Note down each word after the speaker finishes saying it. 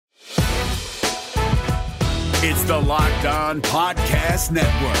It's the Locked On Podcast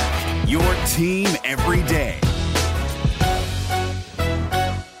Network, your team every day.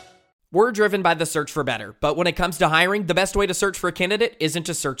 We're driven by the search for better, but when it comes to hiring, the best way to search for a candidate isn't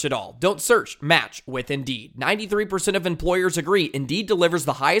to search at all. Don't search, match with Indeed. 93% of employers agree Indeed delivers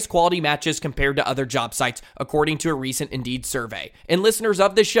the highest quality matches compared to other job sites, according to a recent Indeed survey. And listeners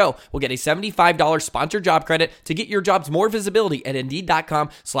of this show will get a $75 sponsored job credit to get your jobs more visibility at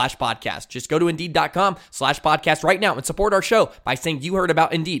Indeed.com/podcast. Just go to Indeed.com/podcast right now and support our show by saying you heard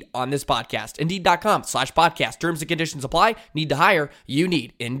about Indeed on this podcast. Indeed.com/podcast. Terms and conditions apply. Need to hire? You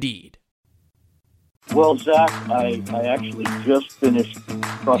need Indeed. Well, Zach, I actually just finished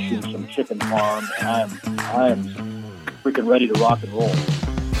crushing some chicken farm, and I am freaking ready to rock and roll.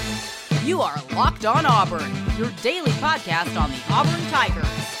 You are Locked On Auburn, your daily podcast on the Auburn Tigers.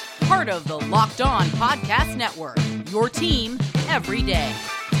 Part of the Locked On Podcast Network, your team every day.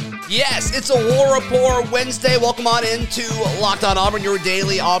 Yes, it's a War Report Wednesday. Welcome on into Locked On Auburn, your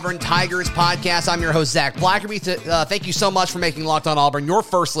daily Auburn Tigers podcast. I'm your host, Zach Blackerby. Thank you so much for making Locked On Auburn your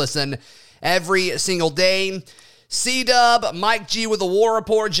first listen every single day. C-Dub, Mike G with a War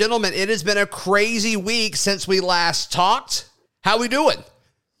Report. Gentlemen, it has been a crazy week since we last talked. How we doing?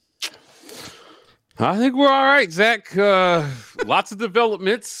 I think we're all right, Zach. Lots of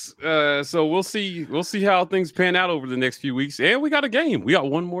developments. So we'll see how things pan out over the next few weeks. And we got a game. We got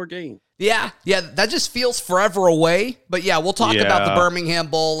one more game. Yeah, that just feels forever away. But yeah, we'll talk about the Birmingham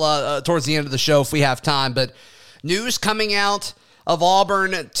Bowl towards the end of the show if we have time. But news coming out of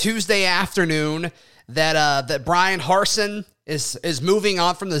Auburn Tuesday afternoon that Brian Harsin is moving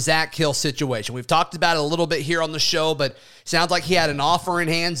on from the Zach Hill situation. We've talked about it a little bit here on the show, but sounds like he had an offer in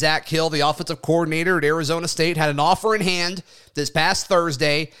hand. Zach Hill, the offensive coordinator at Arizona State, had an offer in hand this past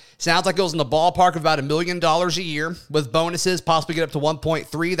Thursday. Sounds like it was in the ballpark of about $1 million a year with bonuses, possibly get up to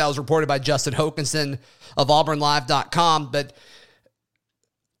 1.3. That was reported by Justin Hokanson of AuburnLive.com. But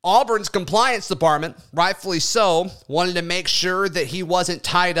Auburn's compliance department, rightfully so, wanted to make sure that he wasn't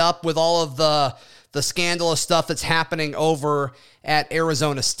tied up with all of the scandalous stuff that's happening over at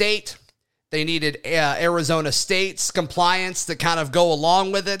Arizona State. They needed Arizona State's compliance to kind of go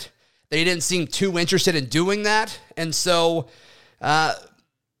along with it. They didn't seem too interested in doing that, and so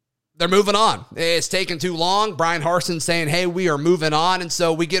they're moving on. It's taken too long. Brian Harsin saying, hey, we are moving on, and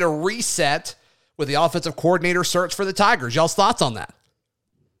so we get a reset with the offensive coordinator search for the Tigers. Y'all's thoughts on that?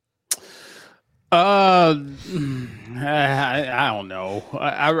 I don't know.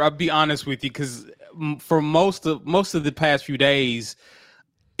 I'll be honest with you, because for most of the past few days,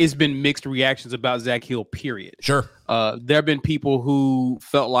 it's been mixed reactions about Zach Hill, period. Sure. There have been people who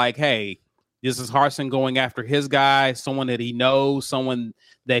felt like, hey, this is Harsin going after his guy, someone that he knows, someone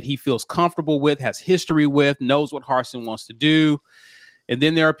that he feels comfortable with, has history with, knows what Harsin wants to do. And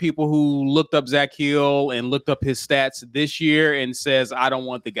then there are people who looked up Zach Hill and looked up his stats this year and says, I don't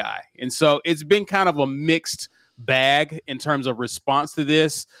want the guy. And so it's been kind of a mixed bag in terms of response to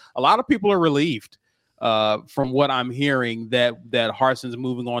this. A lot of people are relieved from what I'm hearing that Harsin's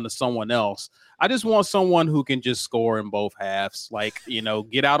moving on to someone else. I just want someone who can just score in both halves, like,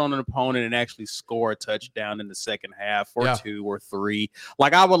 get out on an opponent and actually score a touchdown in the second half or two or three.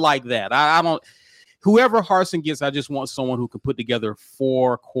 Like, I would like that. I don't. Whoever Harsin gets, I just want someone who can put together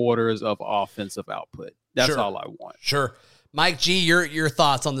 4 quarters of offensive output. That's all I want. Sure. Mike G, your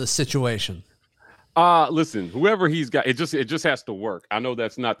thoughts on this situation? Listen, whoever he's got, it just has to work. I know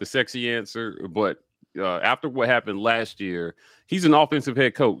that's not the sexy answer, but after what happened last year, he's an offensive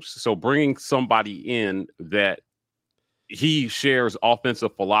head coach. So bringing somebody in that he shares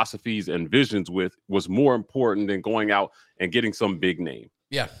offensive philosophies and visions with was more important than going out and getting some big name.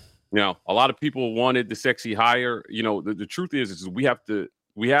 Yeah. A lot of people wanted the sexy hire. The truth is we have to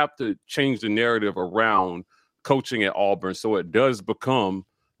change the narrative around coaching at Auburn so it does become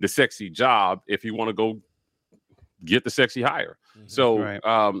the sexy job if you want to go get the sexy hire. Mm-hmm. So,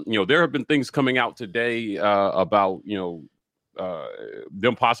 right. There have been things coming out today about,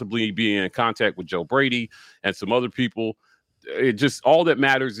 them possibly being in contact with Joe Brady and some other people. It just, all that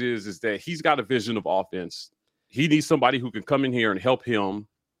matters is that he's got a vision of offense. He needs somebody who can come in here and help him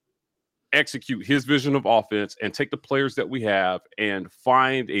execute his vision of offense and take the players that we have and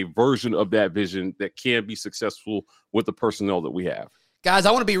find a version of that vision that can be successful with the personnel that we have. Guys,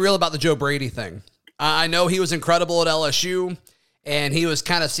 I want to be real about the Joe Brady thing. I know he was incredible at LSU, and he was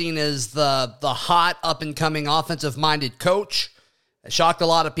kind of seen as the hot up-and-coming offensive-minded coach. It shocked a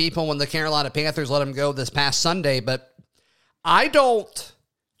lot of people when the Carolina Panthers let him go this past Sunday, but I don't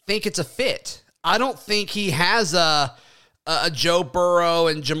think it's a fit. I don't think he has a Joe Burrow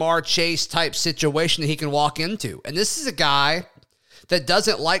and Jamar Chase type situation that he can walk into. And this is a guy that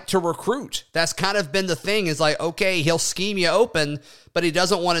doesn't like to recruit. That's kind of been the thing, is like, okay, he'll scheme you open, but he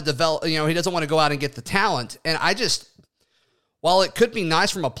doesn't want to develop, he doesn't want to go out and get the talent. And while it could be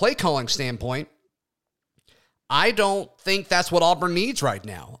nice from a play calling standpoint, I don't think that's what Auburn needs right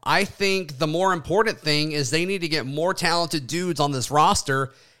now. I think the more important thing is they need to get more talented dudes on this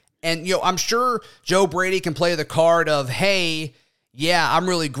roster. And, I'm sure Joe Brady can play the card of, hey, yeah, I'm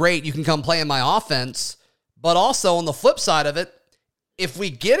really great. You can come play in my offense. But also on the flip side of it, if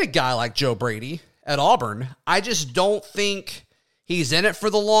we get a guy like Joe Brady at Auburn, I just don't think he's in it for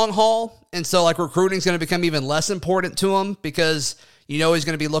the long haul. And so recruiting is going to become even less important to him, because he's going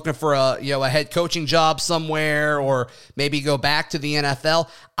to be looking for a head coaching job somewhere, or maybe go back to the NFL.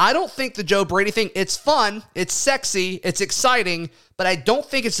 I don't think the Joe Brady thing, it's fun, it's sexy, it's exciting, but I don't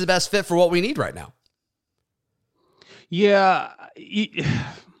think it's the best fit for what we need right now. Yeah.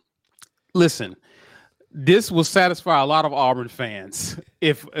 Listen, this will satisfy a lot of Auburn fans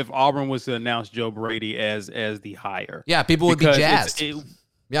if Auburn was to announce Joe Brady as the hire. Yeah, people would be jazzed.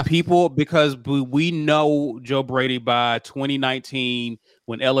 People, because we know Joe Brady by 2019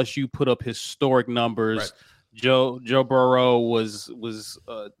 when LSU put up historic numbers. Right. Joe Burrow was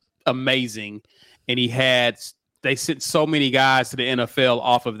amazing, and they sent so many guys to the NFL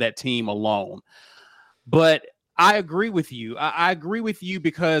off of that team alone. But I agree with you. I agree with you,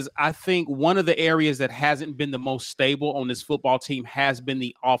 because I think one of the areas that hasn't been the most stable on this football team has been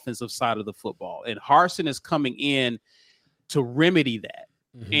the offensive side of the football. And Harsin is coming in to remedy that.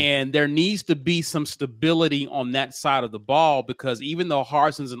 Mm-hmm. And there needs to be some stability on that side of the ball, because even though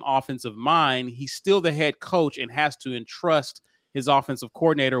Harsin's an offensive mind, he's still the head coach and has to entrust his offensive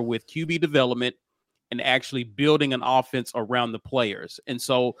coordinator with QB development and actually building an offense around the players. And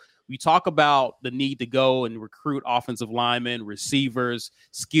so we talk about the need to go and recruit offensive linemen, receivers,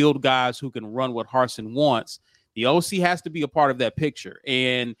 skilled guys who can run what Harsin wants. The OC has to be a part of that picture.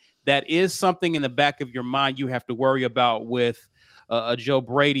 And that is something in the back of your mind you have to worry about with Joe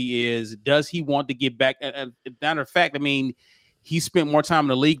Brady, is does he want to get back? Matter of fact, he spent more time in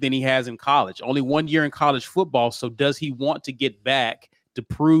the league than he has in college. Only 1 year in college football. So does he want to get back to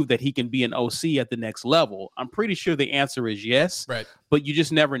prove that he can be an OC at the next level? I'm pretty sure the answer is yes, right? But you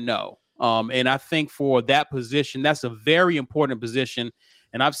just never know. And I think for that position, that's a very important position.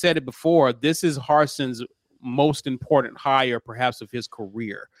 And I've said it before, this is Harsin's most important hire, perhaps, of his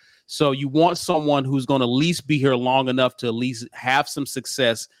career. So you want someone who's going to at least be here long enough to at least have some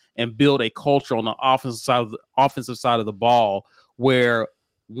success and build a culture on the offensive side of the ball, where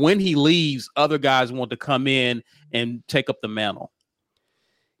when he leaves, other guys want to come in and take up the mantle.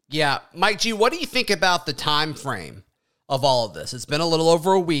 Yeah. Mike G, what do you think about the time frame of all of this? It's been a little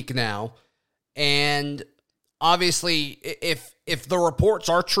over a week now. And obviously, if the reports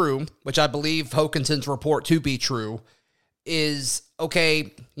are true, which I believe Hokinson's report to be true, is,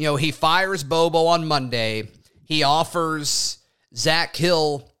 okay, he fires Bobo on Monday. He offers Zach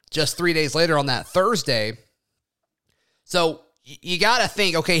Hill just 3 days later on that Thursday. So you got to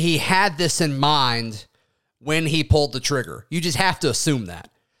think, okay, he had this in mind when he pulled the trigger. You just have to assume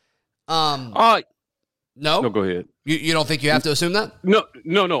that. No? No, go ahead. You don't think you have to assume that?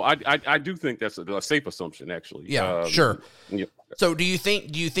 No. I do think that's a safe assumption, actually. Yeah, sure. Yeah. So do you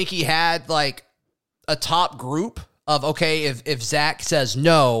think he had a top group of, okay, if Zach says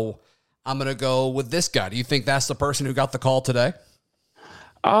no, I'm going to go with this guy? Do you think that's the person who got the call today?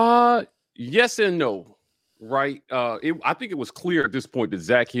 Yes and no, right? I think it was clear at this point that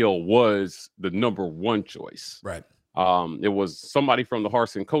Zach Hill was the number one choice. Right. It was somebody from the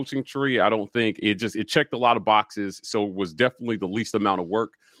Harsin coaching tree. I don't think it checked a lot of boxes. So it was definitely the least amount of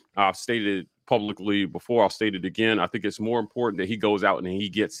work. I've stated publicly before, I'll state it again. I think it's more important that he goes out and he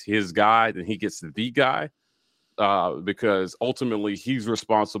gets his guy than he gets the guy, because ultimately he's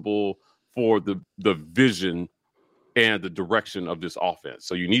responsible for the vision and the direction of this offense.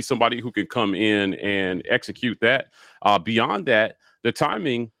 So you need somebody who can come in and execute that. Beyond that, the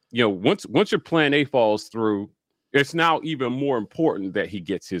timing, once your plan A falls through, it's now even more important that he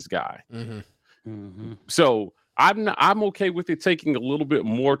gets his guy. Mm-hmm. Mm-hmm. So I'm okay with it taking a little bit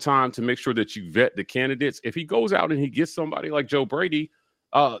more time to make sure that you vet the candidates. If he goes out and he gets somebody like Joe Brady,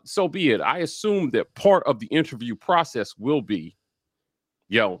 so be it. I assume that part of the interview process will be,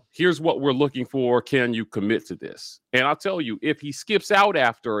 here's what we're looking for. Can you commit to this? And I'll tell you, if he skips out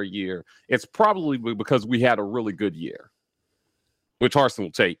after a year, it's probably because we had a really good year, which Harsin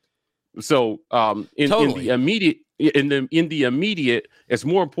will take. So in the immediate, it's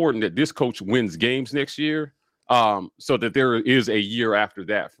more important that this coach wins games next year, so that there is a year after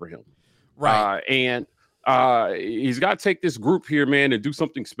that for him. Right. And he's got to take this group here, man, and do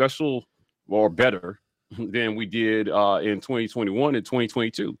something special or better than we did in 2021 and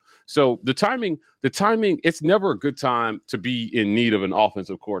 2022. So the timing, it's never a good time to be in need of an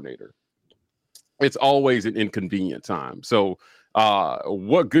offensive coordinator. It's always an inconvenient time. So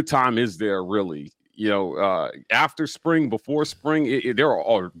what good time is there really? After spring, before spring, there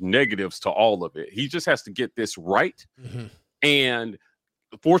are negatives to all of it. He just has to get this right. Mm-hmm. And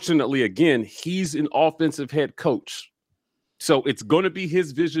fortunately, again, he's an offensive head coach. So it's going to be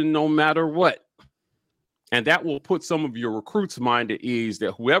his vision no matter what. And that will put some of your recruits' mind at ease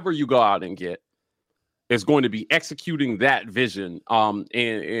that whoever you go out and get is going to be executing that vision. And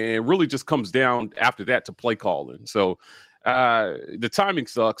it really just comes down after that to play calling. So the timing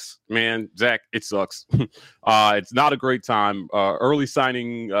sucks, man. Zach, it sucks. It's not a great time. Early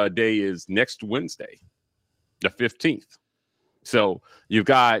signing day is next Wednesday, the 15th. So you've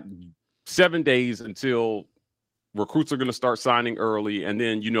got 7 days until recruits are going to start signing early. And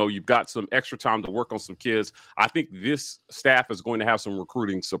then, you've got some extra time to work on some kids. I think this staff is going to have some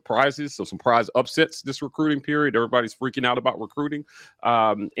recruiting surprises, some surprise upsets this recruiting period. Everybody's freaking out about recruiting.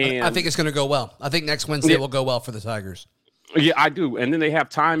 And I think it's going to go well. I think next Wednesday will go well for the Tigers. Yeah, I do. And then they have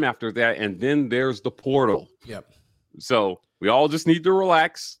time after that. And then there's the portal. Yep. So we all just need to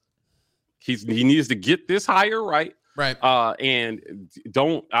relax. He needs to get this hire right. Right. And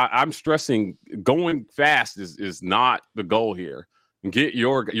I'm stressing going fast is not the goal here.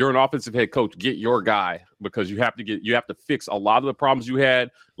 You're an offensive head coach, get your guy, because you have to fix a lot of the problems you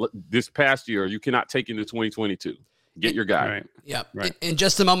had this past year. You cannot take into 2022. Get your guy. Right. Yeah. Right. In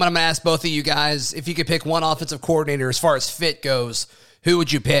just a moment, I'm going to ask both of you guys if you could pick one offensive coordinator as far as fit goes. Who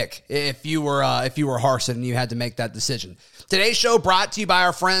would you pick if you were Harsin and you had to make that decision? Today's show brought to you by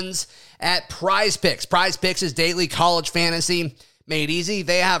our friends at Prize Picks. Prize Picks is daily college fantasy made easy.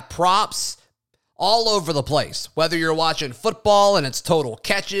 They have props all over the place. Whether you're watching football and it's total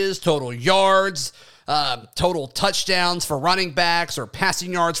catches, total yards, total touchdowns for running backs or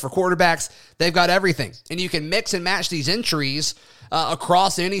passing yards for quarterbacks, they've got everything. And you can mix and match these entries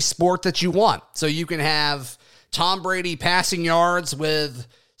across any sport that you want. So you can have Tom Brady passing yards with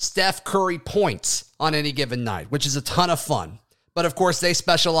Steph Curry points on any given night, which is a ton of fun. But of course, they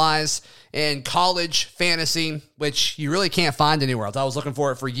specialize in college fantasy, which you really can't find anywhere else. I was looking for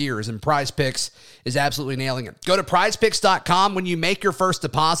it for years, and Prize Picks is absolutely nailing it. Go to prizepicks.com. When you make your first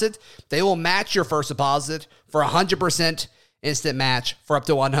deposit, they will match your first deposit for 100% instant match for up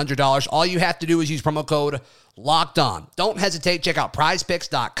to $100. All you have to do is use promo code Locked On. Don't hesitate. Check out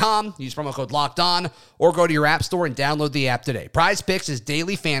prizepicks.com. Use promo code Locked On, or go to your app store and download the app today. Prize Picks is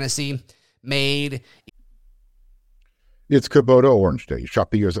daily fantasy made. It's Kubota Orange Day.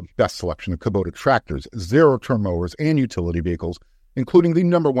 Shop the year's best selection of Kubota tractors, zero-turn mowers, and utility vehicles, including the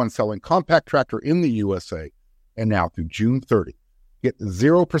 #1 selling compact tractor in the USA. And now through June 30, get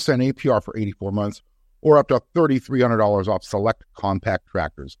 0% APR for 84 months or up to $3,300 off select compact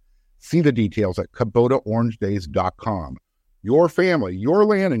tractors. See the details at KubotaOrangeDays.com. Your family, your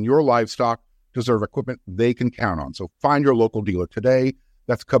land, and your livestock deserve equipment they can count on. So find your local dealer today.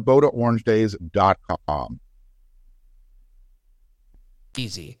 That's KubotaOrangeDays.com.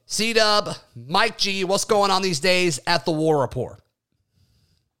 Easy. C-Dub, Mike G, what's going on these days at the War Report?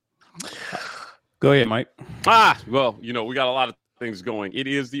 Go ahead, Mike. Well, we got a lot of things going. It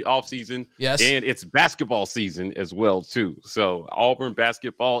is the off season. Yes. And it's basketball season as well, too. So Auburn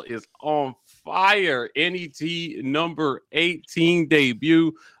basketball is on fire. NET number 18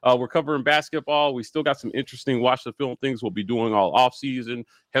 debut. We're covering basketball. We still got some interesting watch the film things we'll be doing all off season.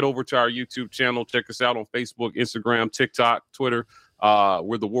 Head over to our YouTube channel. Check us out on Facebook, Instagram, TikTok, Twitter.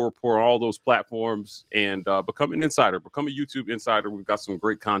 We're the War Report on all those platforms, and become an insider, become a YouTube insider. We've got some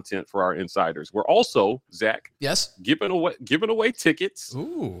great content for our insiders. We're also, Zach, yes, giving away tickets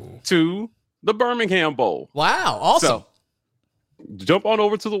to the Birmingham Bowl. Wow, awesome. So jump on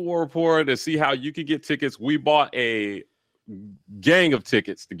over to the War Report and see how you can get tickets. We bought a gang of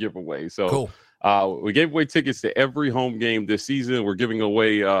tickets to give away. So cool. We gave away tickets to every home game this season. We're giving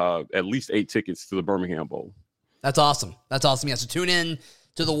away at least 8 tickets to the Birmingham Bowl. That's awesome. That's awesome. Yeah, so tune in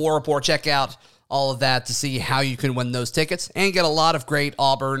to the War Report. Check out all of that to see how you can win those tickets and get a lot of great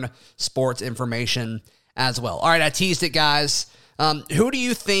Auburn sports information as well. All right, I teased it, guys. Who do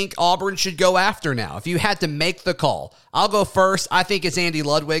you think Auburn should go after now? If you had to make the call, I'll go first. I think it's Andy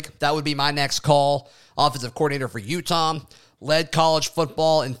Ludwig. That would be my next call. Offensive coordinator for Utah. Led college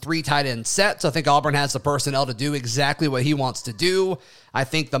football in 3 tight end sets. I think Auburn has the personnel to do exactly what he wants to do. I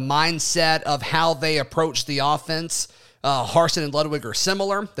think the mindset of how they approach the offense, Harsin and Ludwig are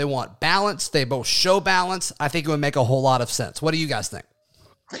similar. They want balance. They both show balance. I think it would make a whole lot of sense. What do you guys think?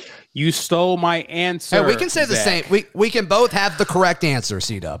 You stole my answer. Hey, we can say the Zach. same. We can both have the correct answer,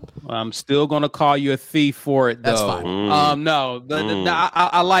 C-Dub. I'm still gonna call you a thief for it, though. That's fine.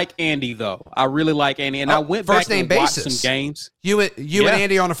 I like Andy though. I really like Andy, and I went first back name and basis. watched some games. You and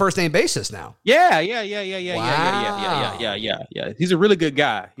Andy are on a first name basis now. Yeah. Wow. Yeah. He's a really good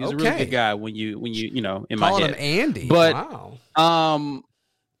guy. He's a really Okay. good guy when you in Calling my him head. Andy. But wow.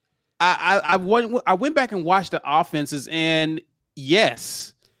 I went back and watched the offenses, and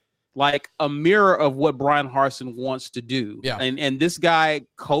yes, like a mirror of what Brian Harsin wants to do. Yeah. And this guy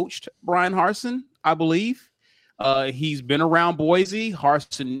coached Brian Harsin, I believe. He's been around Boise.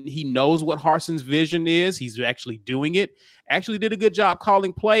 Harsin, he knows what Harsin's vision is. He's actually doing it. Actually did a good job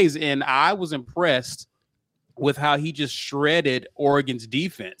calling plays, and I was impressed with how he just shredded Oregon's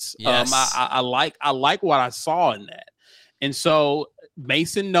defense. Yes. I like what I saw in that. And so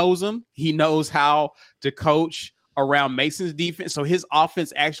Mason knows him. He knows how to coach around Mason's defense. So his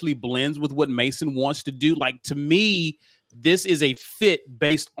offense actually blends with what Mason wants to do. Like, to me, this is a fit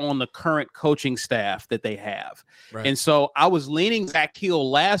based on the current coaching staff that they have. Right. And so I was leaning Zach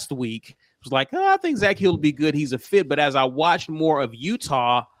Hill last week. I was like, I think Zach Hill will be good. He's a fit. But as I watched more of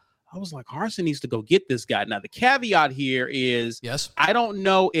Utah, I was like, Harsin needs to go get this guy. Now, the caveat here is, Yes. I don't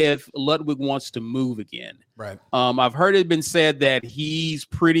know if Ludwig wants to move again. Right. I've heard it been said that he's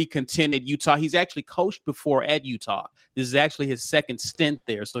pretty content at Utah. He's actually coached before at Utah. This is actually his second stint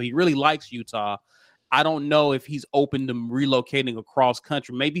there. So he really likes Utah. I don't know if he's open to relocating across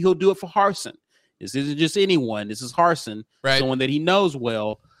country. Maybe he'll do it for Harsin. This isn't just anyone. This is Harsin, Right. someone that he knows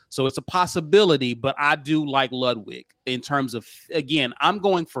well. So it's a possibility, but I do like Ludwig in terms of, again, I'm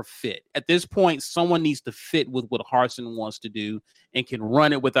going for fit. At this point, someone needs to fit with what Harsin wants to do and can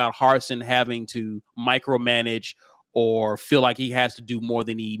run it without Harsin having to micromanage or feel like he has to do more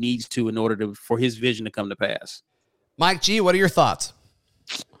than he needs to in order for his vision to come to pass. Mike G, what are your thoughts?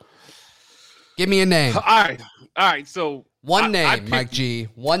 Give me a name. All right. So One name, I picked, Mike G.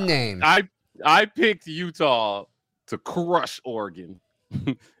 One name. I picked Utah to crush Oregon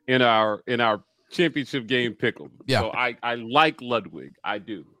in our championship game pick'em. Yeah. So I like Ludwig. I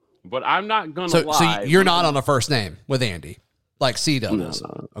do. But I'm not gonna So lie. you're not on a first name with Andy, like C-Dub No, is.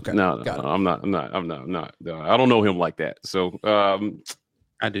 no, Okay. no, Got it. I'm not. No, I don't know him like that. So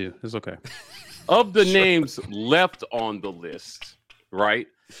I do. It's okay. of the names left on the list, right?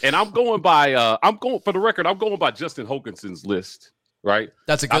 And I'm going by for the record, I'm going by Justin Hokanson's list, right?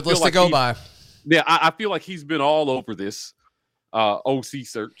 That's a I good feel list to like go by. Yeah, I feel like he's been all over this OC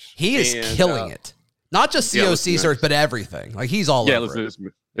search. He is And, killing it. Not just yeah, COC listen, search, but everything. Like, he's all Yeah, over it.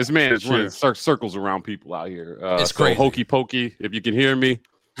 listen, this man is running circles around people out here. It's so crazy. hokey pokey, if you can hear me,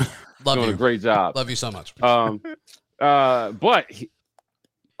 Love doing you. a great job. Love you so much. But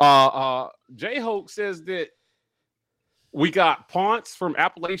J-Hoke says that we got Ponce from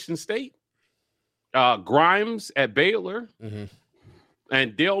Appalachian State, Grimes at Baylor, Mhm.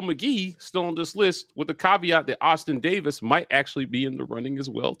 and Dale McGee still on this list, with the caveat that Austin Davis might actually be in the running as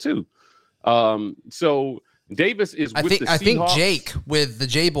well too. So Davis is with the Seahawks. I think Jake with the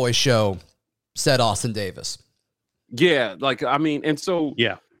J-Boy show said Austin Davis. Yeah, like, I mean, and so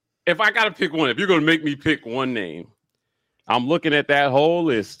Yeah. if I got to pick one, if you're going to make me pick one name, I'm looking at that whole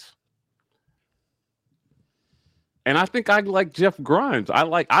list. And I think I like Jeff Grimes. I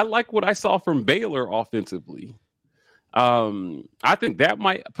like what I saw from Baylor offensively. I think that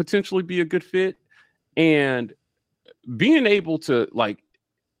might potentially be a good fit. And being able to, like,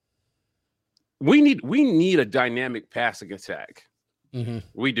 we need a dynamic passing attack. Mm-hmm.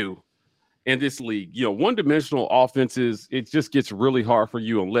 We do. In this league, one-dimensional offenses, it just gets really hard for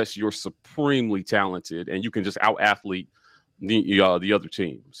you unless you're supremely talented and you can just out-athlete the other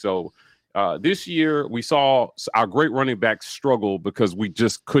team. So this year, we saw our great running backs struggle because we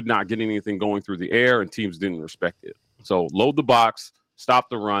just could not get anything going through the air and teams didn't respect it. So load the box, stop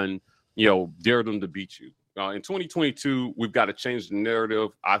the run, dare them to beat you. In 2022, we've got to change the narrative.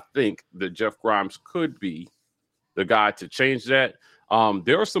 I think that Jeff Grimes could be the guy to change that.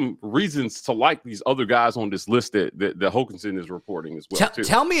 There are some reasons to like these other guys on this list that Hokanson is reporting as well.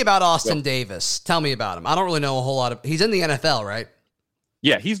 Tell me about Austin Davis. Tell me about him. I don't really know a whole lot of. He's in the NFL, right?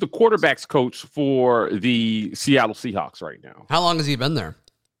 Yeah, he's the quarterbacks coach for the Seattle Seahawks right now. How long has he been there?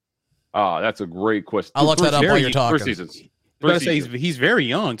 That's a great question. I'll look that up while you're talking. 3 seasons. I was going to say he's very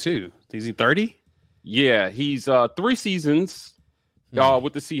young too. Is he 30? Yeah, he's 3 seasons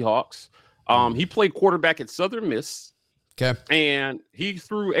with the Seahawks. He played quarterback at Southern Miss. Okay. And he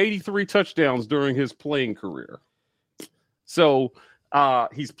threw 83 touchdowns during his playing career. So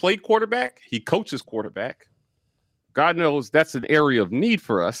he's played quarterback. He coaches quarterback. God knows that's an area of need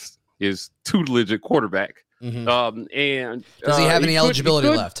for us, is tutelage at quarterback. Mm-hmm. And does he have any eligibility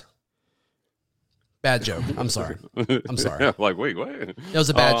left? Bad joke. I'm sorry. Like, wait, what? It was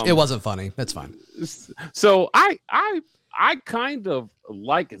a bad. It wasn't funny. It's fine. So I kind of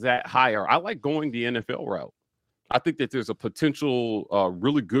like that hire. I like going the NFL route. I think that there's a potential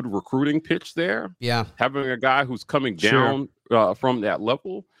really good recruiting pitch there. Yeah. Having a guy who's coming down from that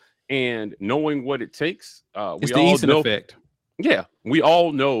level and knowing what it takes. It's the Eason effect. Yeah. We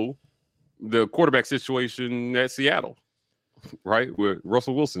all know the quarterback situation at Seattle, right? With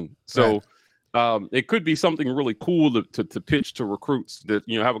Russell Wilson. So it could be something really cool to pitch to recruits that,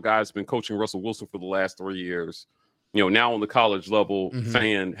 have a guy that's been coaching Russell Wilson for the last 3 years. Now on the college level,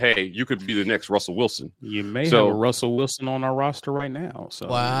 saying, "Hey, you could be the next Russell Wilson." You may have a Russell Wilson on our roster right now. So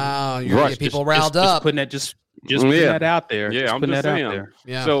wow, you're getting people riled up. Just putting that out there. Yeah, I'm just saying.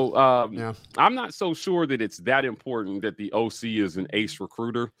 Yeah. So I'm not so sure that it's that important that the OC is an ace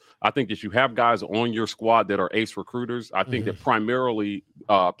recruiter. I think that you have guys on your squad that are ace recruiters. I think that primarily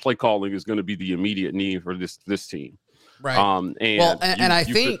play calling is going to be the immediate need for this team. Right. I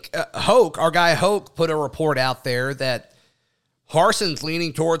think Hoke, our guy Hoke, put a report out there that Harson's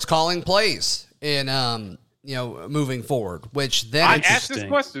leaning towards calling plays in moving forward. Which then I asked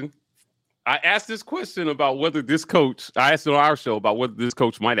this question about whether this coach. I asked on our show about whether this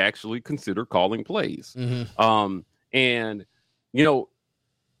coach might actually consider calling plays. Harsin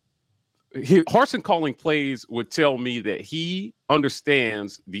calling plays would tell me that he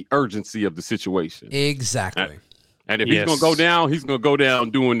understands the urgency of the situation. Exactly. And if he's going to go down, he's going to go down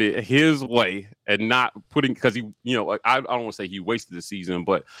doing it his way and not putting, because I don't want to say he wasted the season,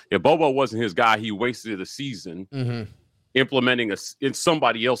 but if Bobo wasn't his guy, he wasted a season implementing in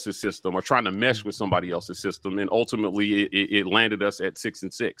somebody else's system or trying to mesh with somebody else's system. And ultimately it landed us at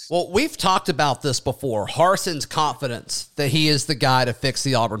 6-6. Well, we've talked about this before. Harson's confidence that he is the guy to fix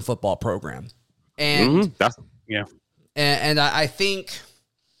the Auburn football program. And and I think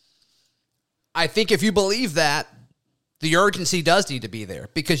if you believe that, the urgency does need to be there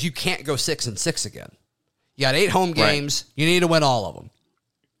because you can't go 6-6 again. You got 8 home games. Right. You need to win all of them.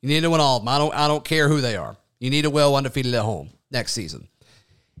 I don't care who they are. You need to go undefeated at home next season.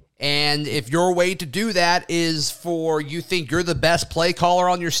 And if your way to do that is you think you're the best play caller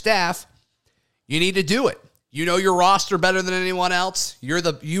on your staff, you need to do it. You know your roster better than anyone else. You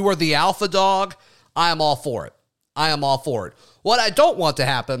are the alpha dog. I am all for it. What I don't want to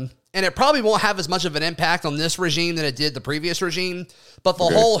happen, and it probably won't have as much of an impact on this regime than it did the previous regime, but the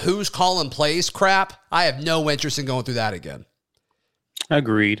whole who's calling plays crap, I have no interest in going through that again.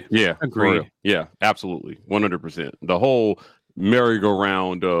 Agreed. Yeah. Agreed. Yeah, absolutely. 100%. The whole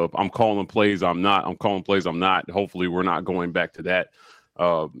merry-go-round of I'm calling plays, I'm not. Hopefully we're not going back to that.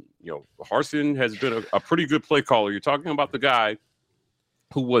 Harsin has been a pretty good play caller. You're talking about the guy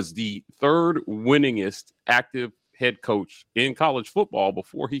who was the third winningest active head coach in college football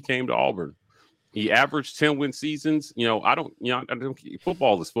before he came to Auburn. He averaged 10-win seasons.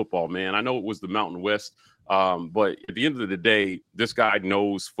 Football is football, man. I know it was the Mountain West, but at the end of the day, this guy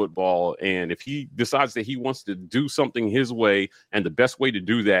knows football. And if he decides that he wants to do something his way, and the best way to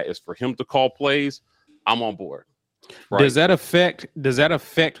do that is for him to call plays, I'm on board. Right? Does that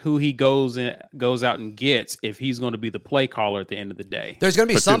affect who he goes out and gets if he's going to be the play caller at the end of the day? There's going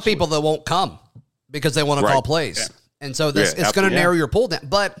to be some people that won't come because they want to call plays. Yeah. And so it's going to narrow your pull down.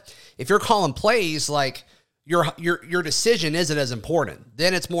 But if you're calling plays, like your decision isn't as important.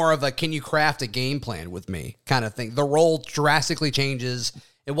 Then it's more of a, can you craft a game plan with me kind of thing. The role drastically changes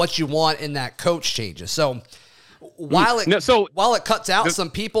and what you want in that coach changes. So while it cuts out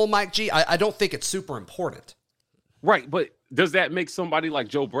some people, Mike G, I don't think it's super important. Right. But does that make somebody like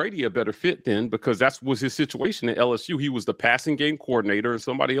Joe Brady a better fit then? Because that was his situation at LSU. He was the passing game coordinator and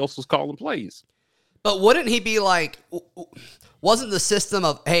somebody else was calling plays. But wouldn't he be like, wasn't the system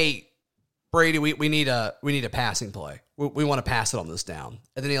of, hey, Brady, we need a passing play. We want to pass it on this down.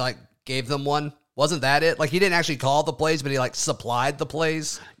 And then he gave them one. Wasn't that it? He didn't actually call the plays, but he supplied the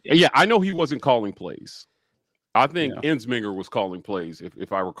plays. Yeah, I know he wasn't calling plays. I think Ensminger was calling plays,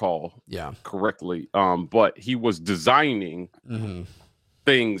 if I recall correctly. But he was designing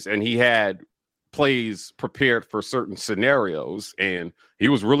things, and he had plays prepared for certain scenarios, and he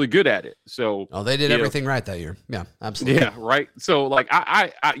was really good at it. So they did everything right that year. Yeah, absolutely. Yeah, right. So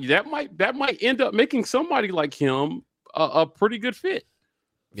I that might end up making somebody like him a pretty good fit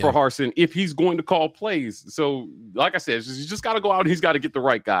for Harsin if he's going to call plays. So like I said, he's just got to go out and he's got to get the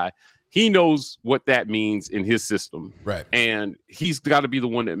right guy. He knows what that means in his system. Right. And he's got to be the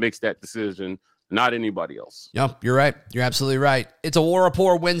one that makes that decision. not anybody else. Yep, you're right. You're absolutely right. It's a War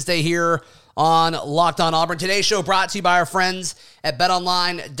Report Wednesday here on Locked On Auburn. Today's show brought to you by our friends at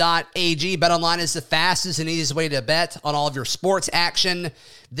betonline.ag. BetOnline is the fastest and easiest way to bet on all of your sports action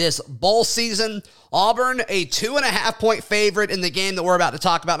this bowl season. Auburn, a 2.5-point favorite in the game that we're about to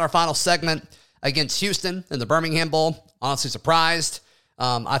talk about in our final segment against Houston in the Birmingham Bowl. Honestly surprised.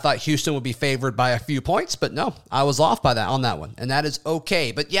 I thought Houston would be favored by a few points, but no, I was off by that on that one, and that is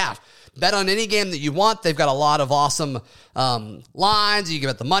okay. But yeah, bet on any game that you want. They've got a lot of awesome lines. You can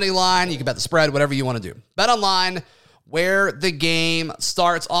bet the money line, you can bet the spread, whatever you want to do. Bet online, where the game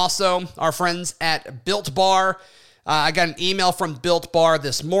starts. Also, our friends at Built Bar. I got an email from Built Bar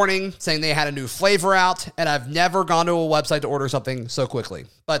this morning saying they had a new flavor out, and I've never gone to a website to order something so quickly.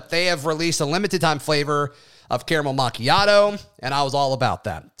 But they have released a limited time flavor of caramel macchiato, and I was all about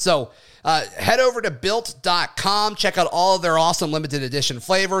that. So head over to Built.com, check out all of their awesome limited edition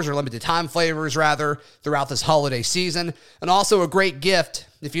flavors, or limited time flavors, rather, throughout this holiday season. And also a great gift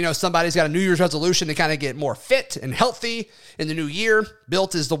if you know somebody's got a New Year's resolution to kind of get more fit and healthy in the new year.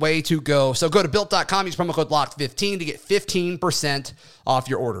 Built is the way to go. So go to Built.com, use promo code LOCKED15 to get 15% off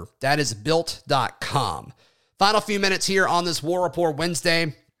your order. That is Built.com. Final few minutes here on this War Report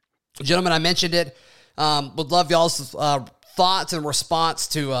Wednesday. Gentlemen, I mentioned it. Would love y'all's thoughts and response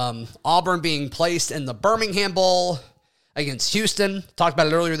to Auburn being placed in the Birmingham Bowl against Houston. Talked about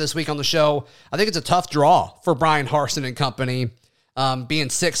it earlier this week on the show. I think it's a tough draw for Brian Harsin and company. Being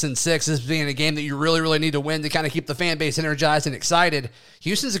 6-6, this being a game that you really, really need to win to kind of keep the fan base energized and excited.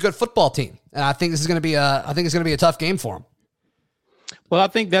 Houston's a good football team, and I think this is going to be a tough game for them. Well, I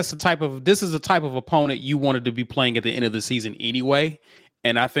think this is the type of opponent you wanted to be playing at the end of the season anyway.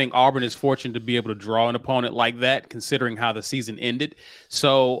 And I think Auburn is fortunate to be able to draw an opponent like that, considering how the season ended.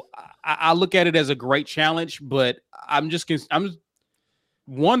 So I look at it as a great challenge, but I'm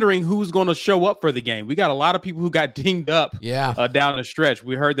wondering who's going to show up for the game. We got a lot of people who got dinged up down the stretch.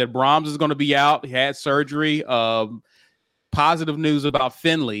 We heard that Brahms is going to be out. He had surgery. Positive news about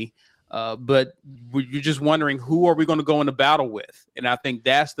Finley. But you're just wondering, who are we going to go into battle with? And I think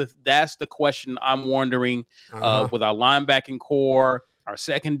that's the question I'm wondering with our linebacking core, our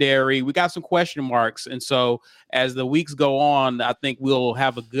secondary. We got some question marks. And so as the weeks go on, I think we'll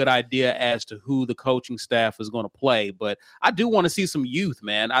have a good idea as to who the coaching staff is going to play. But I do want to see some youth,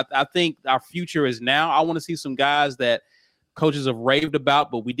 man. I think our future is now. I want to see some guys that coaches have raved about,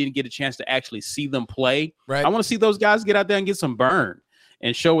 but we didn't get a chance to actually see them play. Right. I want to see those guys get out there and get some burn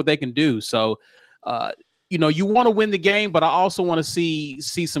and show what they can do. So, you want to win the game, but I also want to see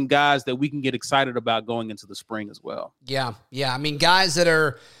some guys that we can get excited about going into the spring as well. Yeah. I mean, guys that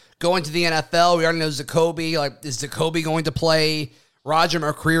are going to the NFL, we already know Zacoby. Like, is Zacoby going to play? Roger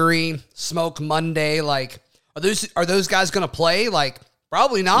McCreary, Smoke Monday. Like, are those guys going to play? Like,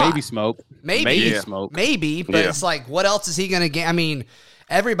 probably not. Maybe Smoke. Maybe Smoke. Maybe, but it's like, what else is he going to get? I mean,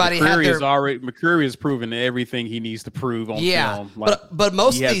 everybody McCreary has proven everything he needs to prove on film. Like, but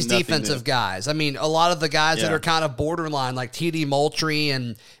most of these defensive guys, I mean, a lot of the guys that are kind of borderline, like TD Moultrie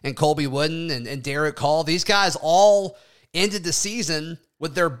and Colby Wooden and Derek Hall, these guys all ended the season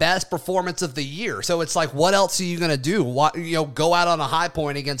with their best performance of the year. So it's like, what else are you going to do? Go out on a high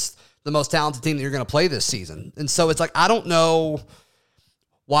point against the most talented team that you're going to play this season. And so it's like, I don't know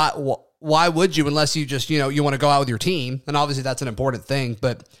why would you, unless you just, you want to go out with your team? And obviously that's an important thing.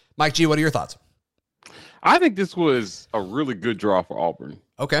 But Mike G, what are your thoughts? I think this was a really good draw for Auburn.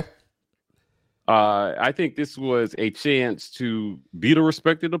 Okay. I think this was a chance to beat a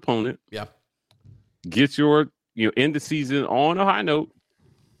respected opponent. Yeah. Get your, end the season on a high note.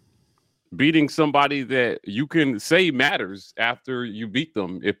 Beating somebody that you can say matters after you beat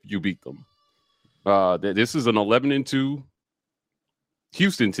them, if you beat them. This is an 11-2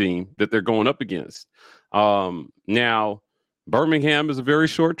 Houston team that they're going up against. Now, Birmingham is a very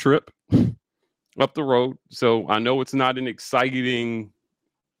short trip up the road, so I know it's not an exciting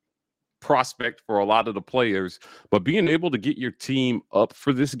prospect for a lot of the players, but being able to get your team up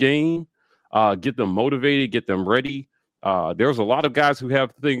for this game, get them motivated, get them ready. There's a lot of guys who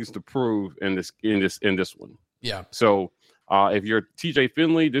have things to prove in this one. Yeah. So if you're TJ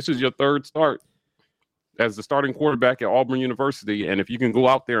Finley, this is your third start as the starting quarterback at Auburn University. And if you can go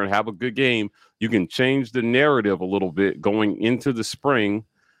out there and have a good game, you can change the narrative a little bit going into the spring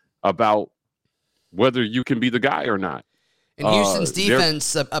about whether you can be the guy or not. And Houston's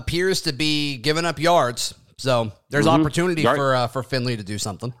defense appears to be giving up yards. So there's opportunity for Finley to do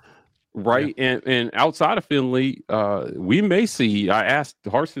something. Right. Yeah. And outside of Finley, we may see, I asked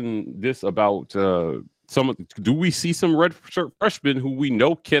Harsin this about do we see some redshirt freshmen who we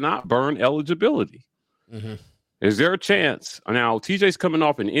know cannot burn eligibility? Is there a chance? Now, TJ's coming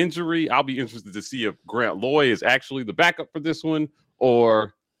off an injury. I'll be interested to see if Grant Loy is actually the backup for this one,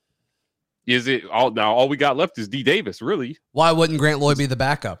 or is it all we got left is D Davis, really? Why wouldn't Grant Loy be the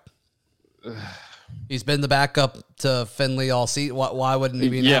backup? He's been the backup to Finley all season. Why wouldn't he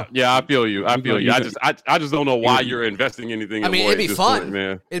be now? Yeah, I feel you. I just don't know why you're investing anything. I mean, it'd be fun, point,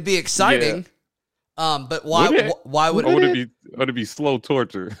 man. It'd be exciting. Yeah. But why would it be slow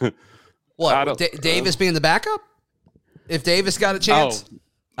torture? What? Davis being the backup? If Davis got a chance?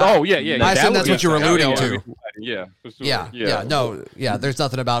 Yeah. I assume that's what you're alluding to. Yeah, for sure. Yeah. There's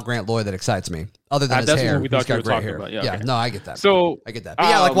nothing about Grant Loy that excites me other than his that's hair. what we thought you were talking hair. about. Yeah, okay. no, I get that. So I get that. But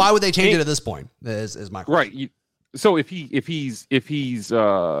yeah, why would they change it at this point? Is my question. Right. So if he's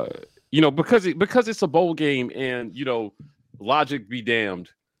because it's a bowl game and logic be damned.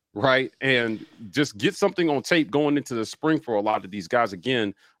 Right. And just get something on tape going into the spring for a lot of these guys.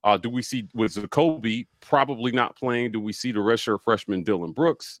 Again, do we see with Jacoby probably not playing? Do we see the redshirt freshman Dylan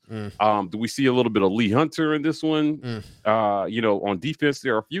Brooks? Do we see a little bit of Lee Hunter in this one? On defense,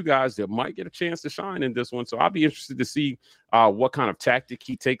 there are a few guys that might get a chance to shine in this one. So I'll be interested to see what kind of tactic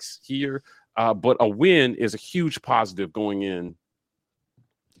he takes here. But a win is a huge positive going in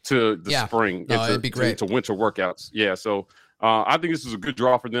to the spring. It'd be great. To winter workouts. Yeah. So I think this is a good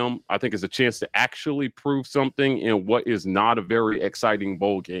draw for them. I think it's a chance to actually prove something in what is not a very exciting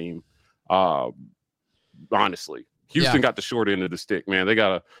bowl game. Honestly, Houston got the short end of the stick, man. They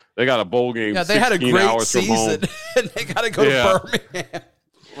got a bowl game. Yeah, they had a great season, and they got to go to Birmingham.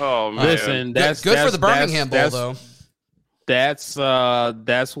 Oh man, listen, that's good for the Birmingham Bowl, though. That's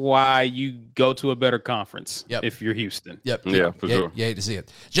why you go to a better conference if you're Houston. Yep. Yeah, for sure. You hate to see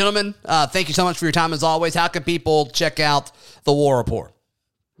it. Gentlemen, thank you so much for your time as always. How can people check out the War Report?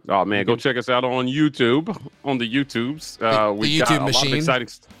 Oh, man, go check us out on YouTube, on the YouTubes. The YouTube machine.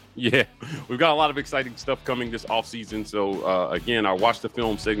 We've got a lot of exciting stuff coming this offseason. So, again, our Watch the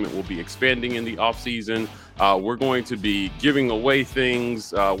Film segment will be expanding in the offseason. We're going to be giving away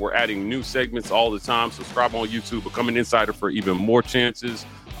things. We're adding new segments all the time. Subscribe on YouTube, become an insider for even more chances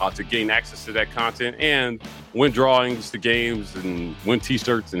to gain access to that content and win drawings to games and win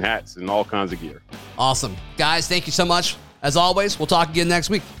T-shirts and hats and all kinds of gear. Awesome. Guys, thank you so much. As always, we'll talk again next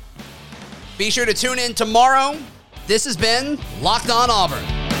week. Be sure to tune in tomorrow. This has been Locked On Auburn.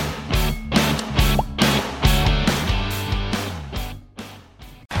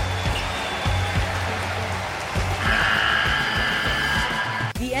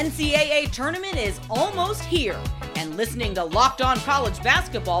 The NCAA tournament is almost here, and listening to Locked On College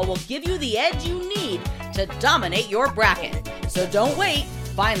Basketball will give you the edge you need to dominate your bracket. So don't wait.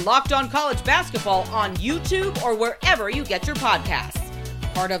 Find Locked On College Basketball on YouTube or wherever you get your podcasts.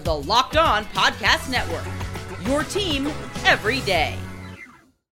 Part of the Locked On Podcast Network. Your team every day.